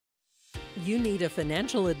You need a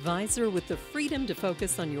financial advisor with the freedom to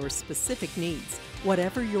focus on your specific needs.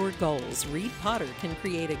 Whatever your goals, Reed Potter can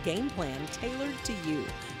create a game plan tailored to you.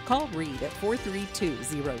 Call Reed at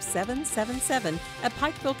 432-0777 at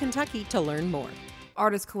Pikeville, Kentucky to learn more.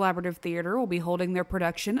 Artist Collaborative Theater will be holding their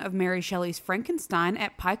production of Mary Shelley's Frankenstein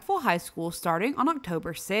at Pikeville High School starting on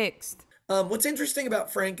October 6th. What's interesting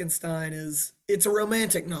about Frankenstein is it's a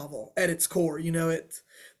romantic novel at its core.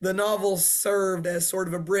 The novel served as sort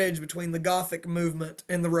of a bridge between the Gothic movement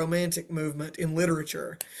and the Romantic movement in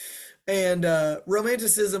literature. And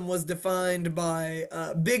Romanticism was defined by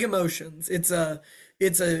big emotions. It's a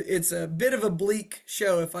bit of a bleak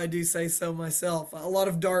show, if I do say so myself. A lot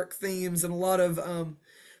of dark themes and a lot of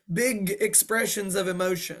big expressions of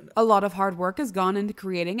emotion. A lot of hard work has gone into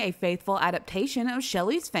creating a faithful adaptation of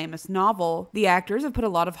Shelley's famous novel. The actors have put a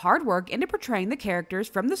lot of hard work into portraying the characters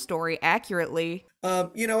from the story accurately.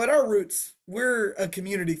 At our roots, we're a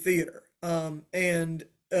community theater, and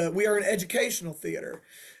we are an educational theater.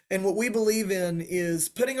 And what we believe in is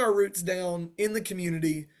putting our roots down in the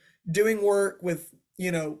community, doing work with,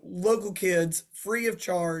 local kids free of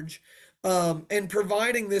charge, and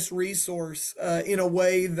providing this resource in a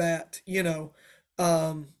way that,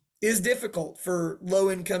 is difficult for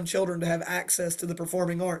low-income children to have access to the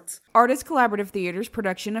performing arts. Artist Collaborative Theater's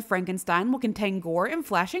production of Frankenstein will contain gore and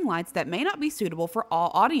flashing lights that may not be suitable for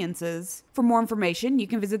all audiences. For more information, you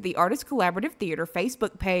can visit the Artist Collaborative Theater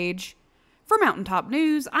Facebook page. For Mountaintop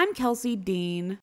News, I'm Kelsey Dean.